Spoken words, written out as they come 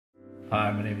Hi,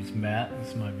 my name is Matt. This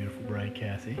is my beautiful bride,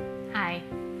 Cassie. Hi.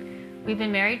 We've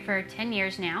been married for 10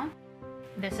 years now.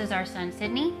 This is our son,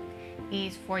 Sydney.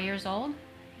 He's 4 years old.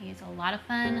 He's a lot of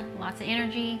fun, lots of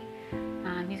energy.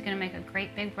 He's gonna make a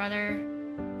great big brother.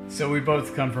 So we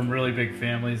both come from really big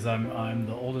families. I'm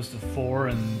the oldest of 4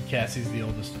 and Cassie's the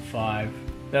oldest of 5.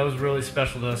 That was really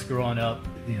special to us growing up.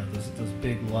 You know, those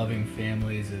big loving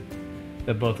families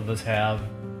that both of us have.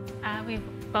 We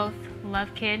both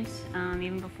love kids.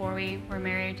 Even before we were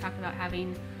married, we talked about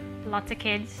having lots of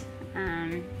kids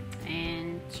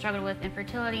and struggled with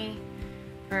infertility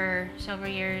for several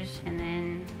years, and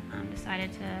then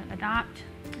decided to adopt.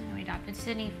 We adopted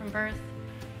Sydney from birth.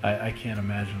 I can't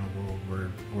imagine a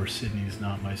world where Sydney's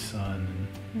not my son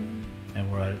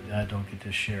and where I don't get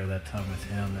to share that time with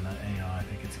him. And I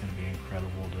think it's going to be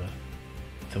incredible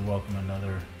to welcome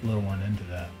another little one into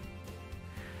that.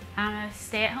 I'm a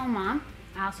stay-at-home mom.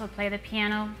 I also play the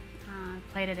piano.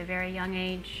 Played at a very young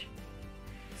age.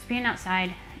 Just being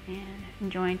outside and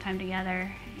enjoying time together,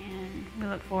 and we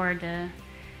look forward to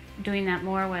doing that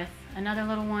more with another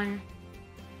little one.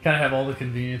 Kind of have all the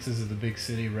conveniences of the big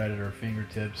city right at our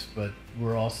fingertips, but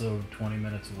we're also 20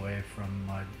 minutes away from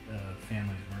my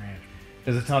family's ranch.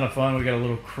 It's a ton of fun. We got a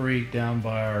little creek down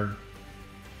by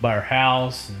our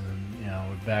house, and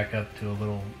we back up to a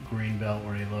little green belt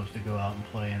where he loves to go out and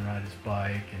play and ride his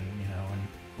bike, and and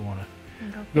if we want to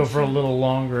go for a little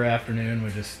longer afternoon, we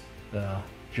just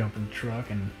jump in the truck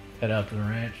and head out to the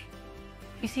ranch.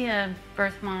 You see, a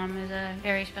birth mom is a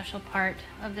very special part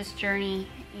of this journey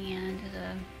and is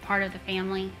a part of the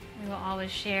family. We will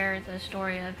always share the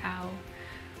story of how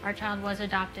our child was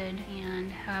adopted,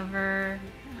 and however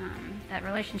that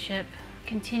relationship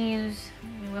continues,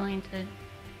 we're willing to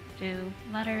do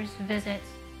letters, visits.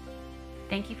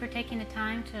 Thank you for taking the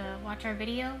time to watch our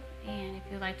video, and if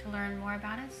you'd like to learn more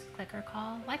about us, click or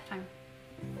call Lifetime.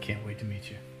 Can't wait to meet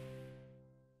you.